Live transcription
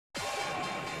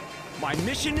My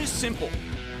mission is simple,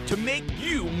 to make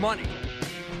you money.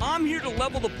 I'm here to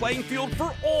level the playing field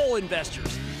for all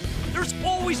investors. There's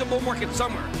always a bull market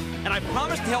somewhere, and I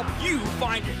promise to help you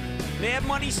find it. Mad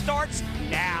Money starts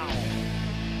now.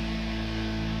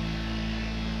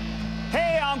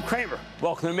 Hey, I'm Cramer.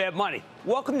 Welcome to Mad Money.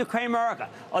 Welcome to Cramerica.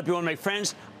 If you want to make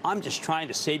friends, I'm just trying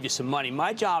to save you some money.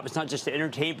 My job is not just to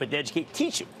entertain, but to educate,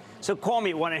 teach you. So call me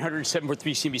at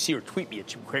 1-800-743-CNBC or tweet me at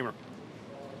Jim Cramer.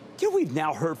 You know, we've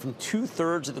now heard from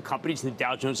two-thirds of the companies in the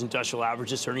Dow Jones Industrial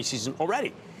Average this earnings season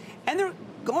already. And they're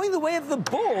going the way of the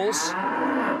bulls,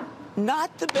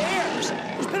 not the bears.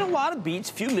 There's been a lot of beats,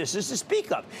 few misses to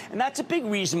speak of. And that's a big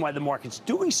reason why the market's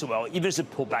doing so well, even as it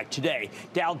pulled back today.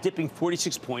 Dow dipping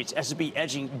 46 points, S&P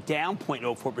edging down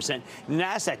 0.04%,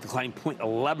 NASDAQ declining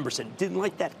 0.11%. Didn't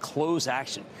like that close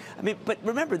action. I mean, but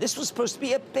remember, this was supposed to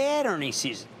be a bad earnings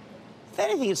season. If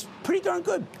anything, it's pretty darn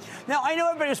good. Now, I know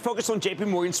everybody was focused on J.P.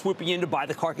 Morgan swooping in to buy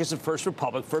the carcass of First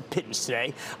Republic for a pittance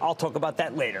today. I'll talk about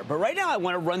that later. But right now, I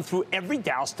want to run through every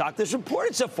Dow stock that's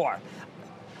reported so far.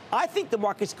 I think the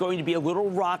market's going to be a little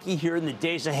rocky here in the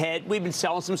days ahead. We've been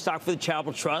selling some stock for the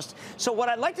Charitable Trust. So what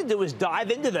I'd like to do is dive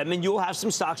into them, and you'll have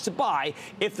some stocks to buy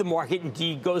if the market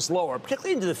indeed goes lower,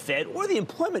 particularly into the Fed or the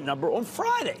employment number on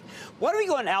Friday. Why don't we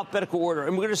go in alphabetical order?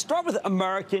 And we're going to start with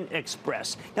American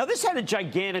Express. Now, this had a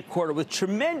gigantic quarter with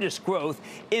tremendous growth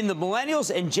in the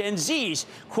millennials and Gen Zs.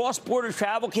 Cross-border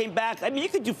travel came back. I mean, you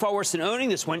could do far worse than owning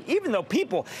this one, even though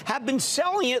people have been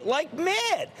selling it like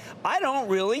mad. I don't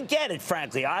really get it,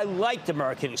 frankly. I liked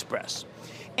American Express.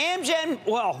 Amgen,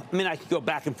 well, I mean, I could go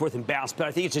back and forth and bounce, but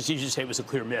I think it's just easy to say it was a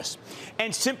clear miss.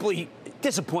 And simply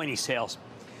disappointing sales.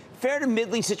 Fair to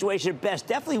middling situation at best.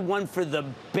 Definitely one for the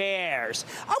bears.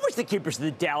 I wish the keepers of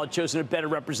the Dow had chosen a better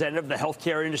representative of the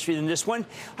healthcare industry than this one.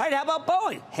 All right, how about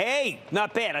Boeing? Hey,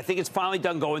 not bad. I think it's finally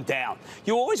done going down.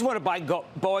 You always want to buy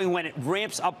Boeing when it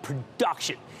ramps up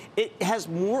production. It has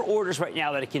more orders right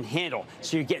now that it can handle,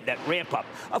 so you're getting that ramp up.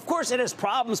 Of course, it has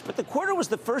problems, but the quarter was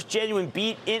the first genuine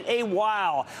beat in a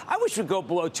while. I wish we'd go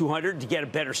below 200 to get a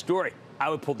better story. I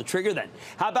would pull the trigger then.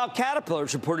 How about Caterpillar?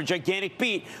 It's reported a gigantic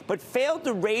beat, but failed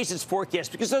to raise its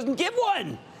forecast because it doesn't give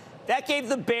one. That gave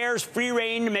the bears free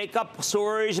rein to make up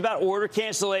stories about order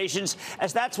cancellations,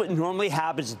 as that's what normally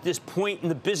happens at this point in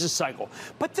the business cycle.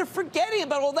 But they're forgetting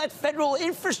about all that federal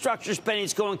infrastructure spending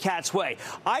that's going Cat's way.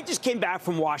 I just came back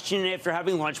from Washington after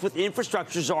having lunch with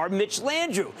infrastructure czar Mitch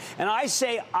Landrieu, and I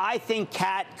say I think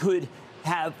Cat could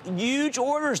have huge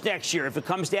orders next year. If it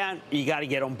comes down, you got to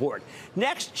get on board.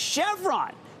 Next,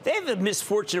 Chevron. They have the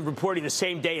misfortune of reporting the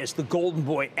same day as the golden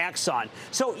boy Exxon.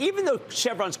 So even though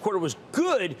Chevron's quarter was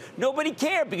good, nobody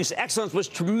cared because Exxon's was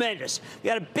tremendous.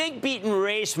 You got a big beat and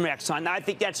raise from Exxon. I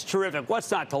think that's terrific. What's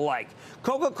not to like?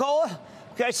 Coca-Cola?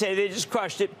 Can I say they just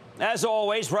crushed it? As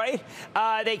always, right?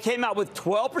 They came out with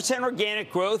 12%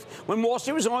 organic growth when Wall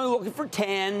Street was only looking for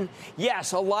 10.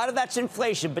 Yes, a lot of that's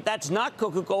inflation, but that's not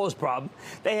Coca-Cola's problem.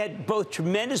 They had both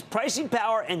tremendous pricing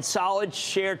power and solid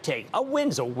share take. A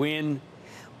win's a win.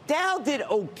 Dow did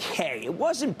okay. It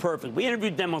wasn't perfect. We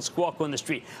interviewed them on Squawk on the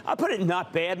Street. I'll put it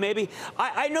not bad, maybe.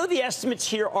 I know the estimates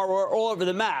here are all over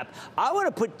the map. I want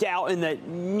to put Dow in the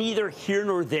neither here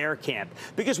nor there camp,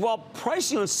 because while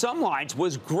pricing on some lines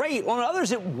was great, on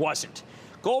others it wasn't.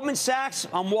 Goldman Sachs,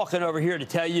 I'm walking over here to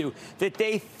tell you that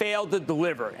they failed to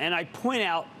deliver. And I point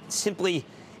out simply,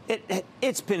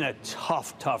 it's been a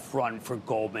tough run for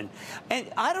Goldman.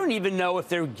 And I don't even know if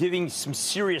they're giving some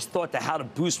serious thought to how to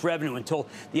boost revenue until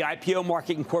the IPO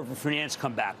market and corporate finance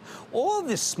come back. All of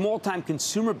this small-time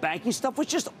consumer banking stuff was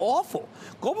just awful.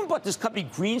 Goldman bought this company,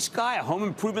 Green Sky, a home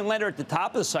improvement lender at the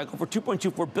top of the cycle, for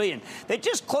 $2.24 billion. They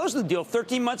just closed the deal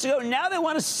 13 months ago. Now they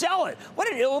want to sell it.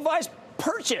 What an ill-advised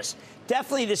purchase.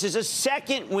 Definitely, this is a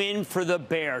second win for the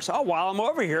bears. Oh, while I'm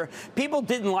over here, people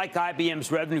didn't like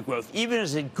IBM's revenue growth, even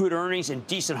as it good earnings and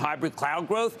decent hybrid cloud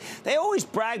growth. They always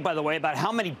brag, by the way, about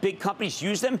how many big companies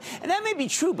use them, and that may be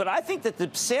true, but I think that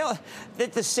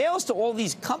the sales to all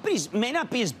these companies may not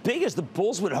be as big as the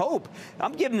bulls would hope.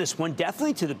 I'm giving this one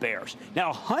definitely to the bears.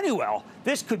 Now, Honeywell,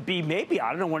 this could be maybe,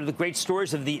 I don't know, one of the great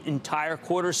stories of the entire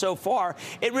quarter so far.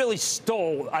 It really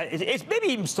stole, it maybe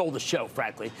even stole the show,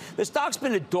 frankly. The stock's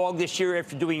been a dog this year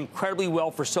after doing incredibly well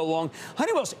for so long.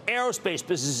 Honeywell's aerospace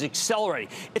business is accelerating.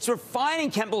 Its refining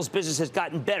chemicals business has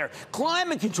gotten better.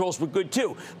 Climate controls were good,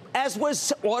 too, as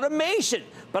was automation.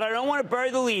 But I don't want to bury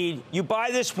the lead. You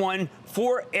buy this one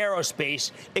for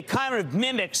aerospace. It kind of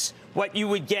mimics what you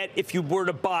would get if you were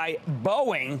to buy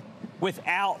Boeing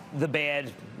without the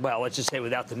bad, well, let's just say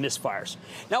without the misfires.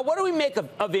 Now, what do we make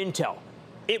of Intel?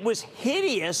 It was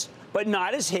hideous, but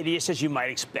not as hideous as you might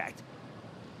expect.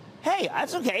 Hey,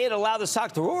 that's okay. It allowed the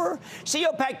stock to roar.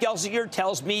 CEO Pat Gelsinger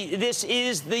tells me this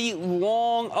is the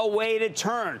long-awaited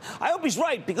turn. I hope he's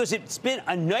right because it's been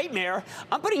a nightmare.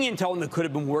 I'm putting Intel in the could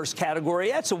have been worse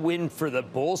category. That's a win for the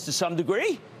bulls to some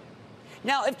degree.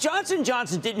 Now, if Johnson &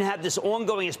 Johnson didn't have this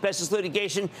ongoing asbestos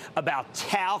litigation about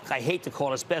talc, I hate to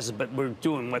call it asbestos, but we're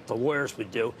doing what the lawyers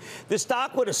would do, the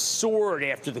stock would have soared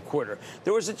after the quarter.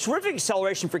 There was a terrific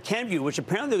acceleration for Kenvue, which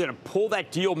apparently they're going to pull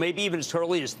that deal maybe even as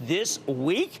early as this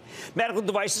week. Medical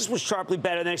devices was sharply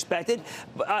better than expected.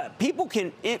 People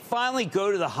can finally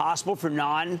go to the hospital for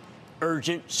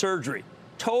non-urgent surgery.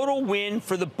 Total win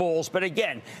for the bulls. But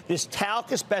again, this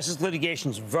talc asbestos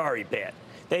litigation is very bad.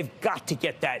 They've got to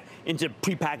get that into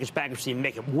prepackaged bankruptcy and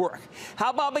make it work.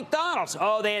 How about McDonald's?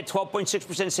 Oh, they had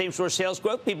 12.6% same-store sales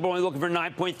growth. People are only looking for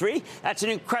 9.3. That's an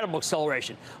incredible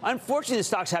acceleration. Unfortunately, the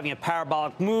stock's having a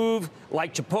parabolic move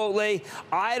like Chipotle.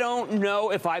 I don't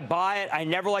know if I buy it. I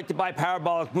never like to buy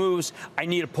parabolic moves. I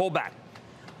need a pullback.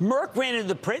 Merck ran into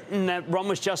the print, and that run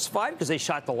was justified because they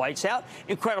shot the lights out.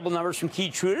 Incredible numbers from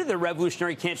Keytruda, the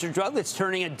revolutionary cancer drug that's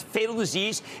turning a fatal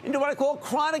disease into what I call a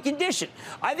chronic condition.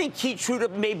 I think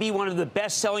Keytruda may be one of the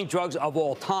best-selling drugs of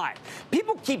all time.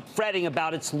 People keep fretting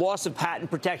about its loss of patent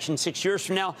protection 6 years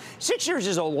from now. 6 years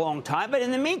is a long time, but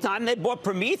in the meantime, they bought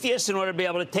Prometheus in order to be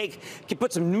able to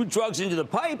put some new drugs into the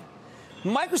pipe.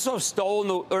 Microsoft stole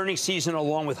the earnings season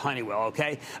along with Honeywell,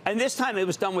 okay? And this time it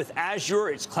was done with Azure,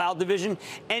 its cloud division,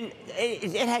 and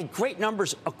it had great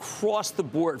numbers across the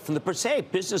board, from the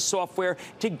prosaic business software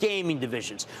to gaming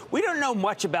divisions. We don't know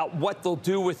much about what they'll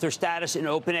do with their status in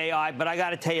OpenAI, but I got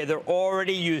to tell you, they're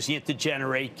already using it to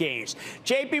generate gains.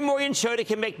 JP Morgan showed it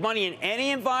can make money in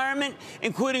any environment,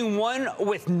 including one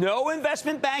with no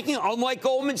investment banking, unlike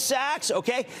Goldman Sachs,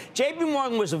 okay? JP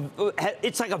Morgan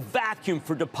it's like a vacuum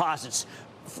for deposits,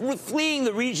 fleeing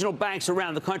the regional banks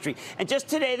around the country. And just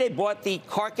today, they bought the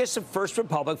carcass of First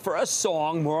Republic for a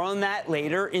song. More on that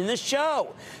later in the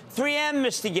show. 3M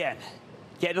missed again.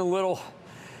 Getting a little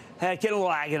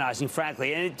agonizing,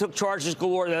 frankly. And it took charges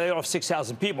galore. They laid off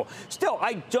 6,000 people. Still,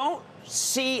 I don't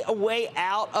see a way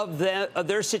out of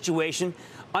their situation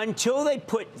until they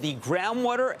put the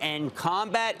groundwater and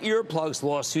combat earplugs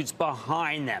lawsuits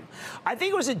behind them. I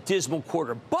think it was a dismal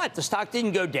quarter, but the stock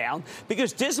didn't go down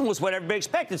because dismal was what everybody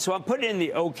expected, so I'm putting it in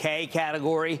the okay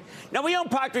category. Now, we own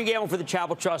Procter & Gamble for the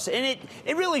Travel Trust, and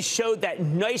it really showed that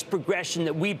nice progression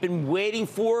that we've been waiting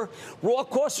for. Raw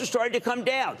costs are starting to come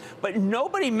down, but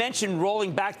nobody mentioned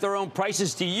rolling back their own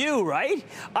prices to you, right?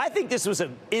 I think this was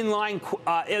this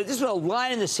was a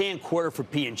line in the sand quarter for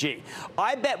P&G.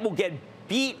 I bet we'll get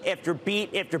beat after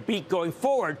beat after beat going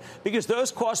forward because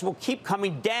those costs will keep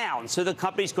coming down. So the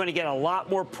company's going to get a lot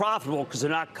more profitable because they're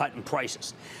not cutting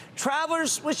prices.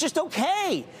 Travelers was just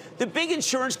okay. The big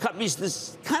insurance companies,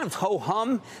 this kind of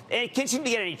ho-hum, and it can't seem to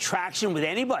get any traction with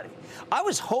anybody. I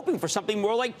was hoping for something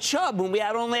more like Chubb when we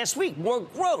had on last week, more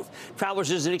growth.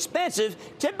 Travelers isn't expensive.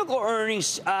 Typical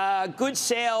earnings, good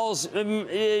sales,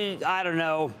 I don't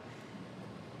know.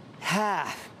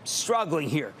 Struggling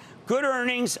here. Good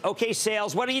earnings, okay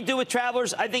sales. What do you do with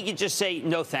Travelers? I think you just say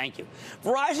no thank you.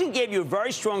 Verizon gave you a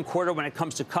very strong quarter when it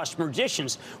comes to customer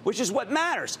additions, which is what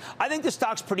matters. I think the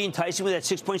stock's pretty enticing with that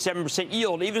 6.7%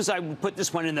 yield, even as I would put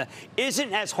this one in the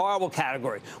isn't as horrible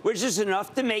category, which is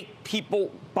enough to make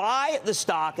people buy the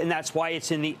stock, and that's why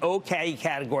it's in the okay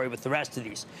category with the rest of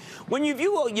these. When you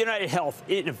view United Health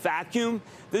in a vacuum,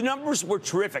 the numbers were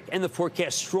terrific and the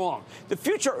forecast strong. The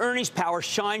future earnings power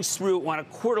shines through on a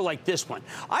quarter like this one.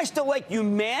 I still like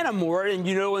Humana more, and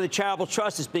you know, in the Charitable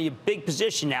Trust has been a big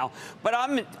position now, but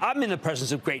I'm in the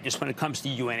presence of greatness when it comes to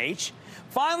UNH.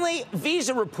 Finally,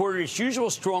 Visa reported its usual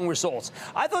strong results.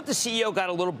 I thought the CEO got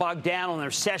a little bogged down on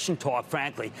their session talk,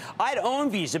 frankly. I'd own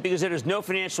Visa because there's no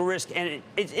financial risk, and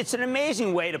it's an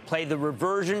amazing way to play the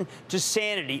reversion to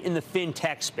sanity in the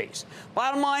fintech space.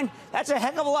 Bottom line, that's a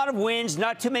heck of a lot of wins,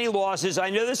 not too many losses. I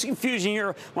know there's confusion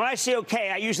here. When I say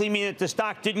okay, I usually mean that the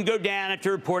stock didn't go down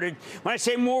after reported. When I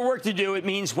say more work to do, it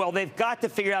means, well, they've got to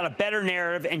figure out a better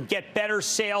narrative and get better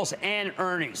sales and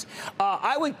earnings.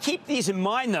 I would keep these in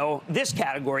mind, though, this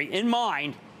category in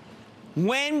mind.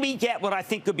 When we get what I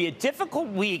think could be a difficult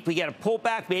week, we get a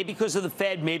pullback, maybe because of the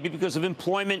Fed, maybe because of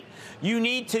employment. You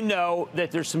need to know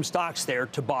that there's some stocks there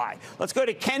to buy. Let's go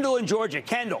to Kendall in Georgia.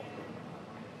 Kendall.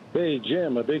 Hey,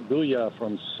 Jim, a big booyah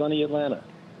from sunny Atlanta.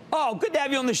 Oh, good to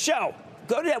have you on the show.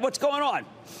 Go to that. What's going on?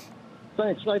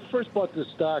 Thanks. I first bought this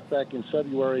stock back in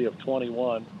February of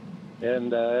 21,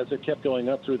 and as it kept going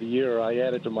up through the year, I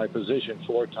added to my position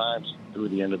 4 times through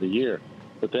the end of the year.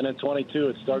 But then at 22,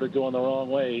 it started going the wrong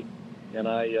way, and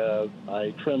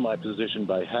I trimmed my position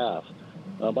by half.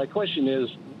 My question is,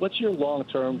 What's your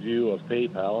long-term view of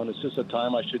PayPal, and is this a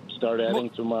time I should start adding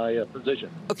to my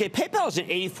position? Okay, PayPal is an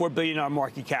 $84 billion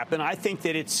market cap, and I think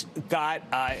that it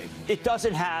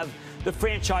doesn't have the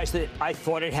franchise that I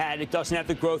thought it had. It doesn't have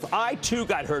the growth. I, too,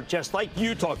 got hurt, just like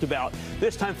you talked about,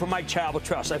 this time for my charitable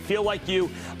trust. I feel like you.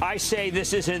 I say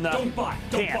this is in the Don't buy.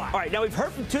 All right, now we've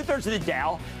heard from two-thirds of the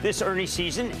Dow this earnings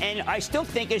season, and I still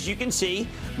think, as you can see,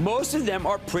 most of them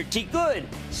are pretty good.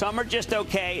 Some are just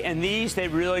okay, and these, they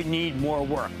really need more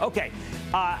work. Okay,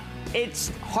 it's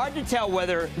hard to tell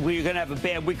whether we're going to have a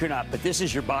bad week or not, but this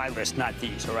is your buy list, not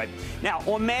these, all right? Now,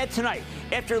 on Mad tonight,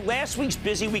 after last week's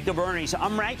busy week of earnings,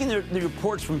 I'm ranking the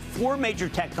reports from 4 major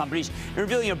tech companies and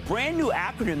revealing a brand new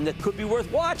acronym that could be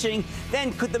worth watching.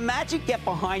 Then, could the magic get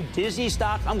behind Disney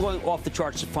stock? I'm going off the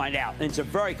charts to find out, and it's a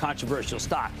very controversial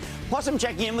stock. Plus, I'm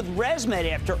checking in with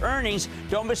ResMed after earnings.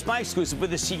 Don't miss my exclusive with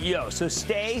the CEO, so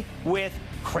stay with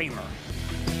Cramer.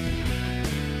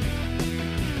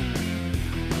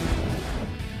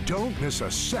 Don't miss a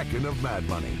second of Mad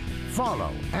Money.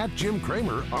 Follow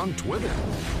 @JimCramer on Twitter.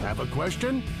 Have a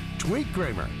question? Tweet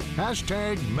Cramer.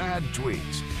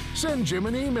 #MadTweets. Send Jim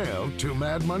an email to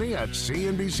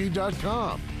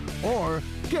madmoney@cnbc.com or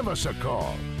give us a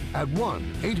call at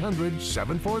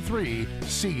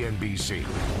 1-800-743-CNBC.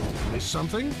 Miss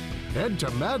something? Head to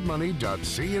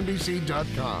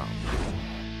madmoney.cnbc.com.